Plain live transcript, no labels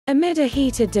Amid a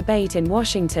heated debate in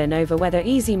Washington over whether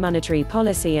easy monetary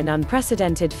policy and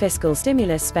unprecedented fiscal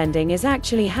stimulus spending is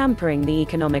actually hampering the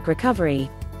economic recovery,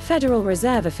 Federal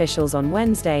Reserve officials on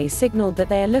Wednesday signaled that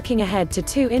they are looking ahead to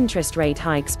 2 interest rate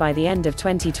hikes by the end of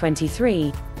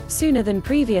 2023, sooner than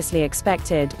previously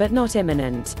expected but not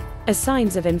imminent, as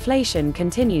signs of inflation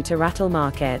continue to rattle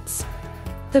markets.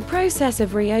 The process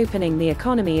of reopening the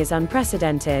economy is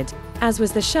unprecedented, as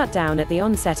was the shutdown at the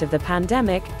onset of the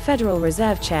pandemic, Federal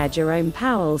Reserve Chair Jerome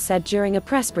Powell said during a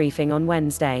press briefing on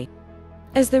Wednesday.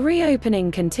 As the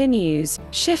reopening continues,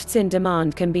 shifts in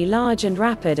demand can be large and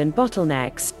rapid, and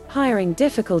bottlenecks, hiring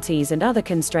difficulties and other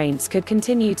constraints could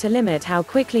continue to limit how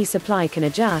quickly supply can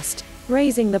adjust,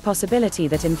 raising the possibility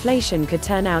that inflation could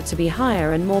turn out to be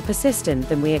higher and more persistent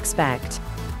than we expect.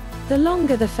 The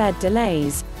longer the Fed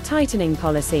delays tightening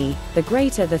policy, the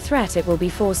greater the threat it will be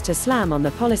forced to slam on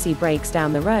the policy brakes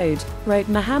down the road, wrote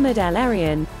Mohamed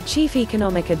El-Erian, chief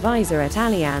economic advisor at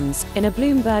Allianz, in a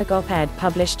Bloomberg op-ed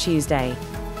published Tuesday.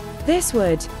 This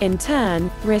would, in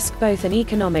turn, risk both an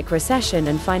economic recession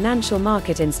and financial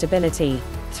market instability.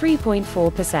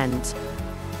 3.4%.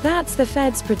 That's the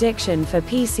Fed's prediction for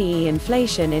PCE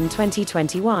inflation in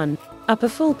 2021, up a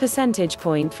full percentage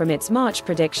point from its March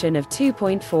prediction of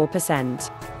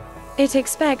 2.4%. It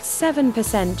expects 7%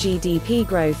 GDP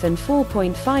growth and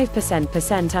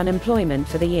 4.5% unemployment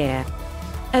for the year.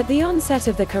 At the onset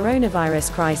of the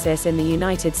coronavirus crisis in the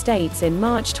United States in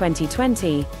March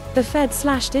 2020, the Fed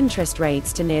slashed interest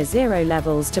rates to near zero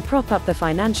levels to prop up the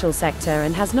financial sector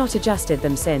and has not adjusted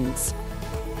them since.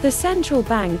 The central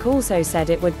bank also said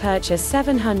it would purchase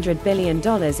 $700 billion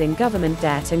in government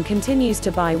debt and continues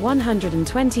to buy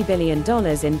 $120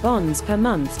 billion in bonds per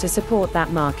month to support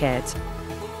that market.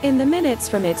 In the minutes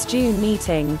from its June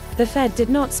meeting, the Fed did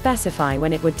not specify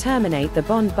when it would terminate the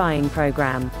bond buying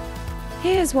program.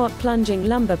 Here's what plunging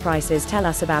lumber prices tell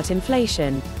us about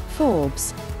inflation.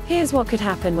 Forbes. Here's what could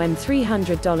happen when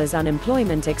 $300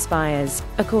 unemployment expires,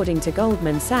 according to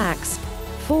Goldman Sachs.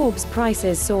 Forbes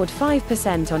prices soared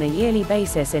 5% on a yearly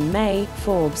basis in May.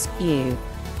 Forbes,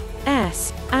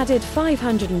 U.S. added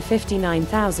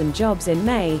 559,000 jobs in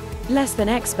May, less than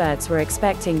experts were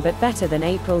expecting but better than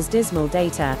April's dismal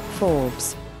data.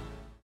 Forbes.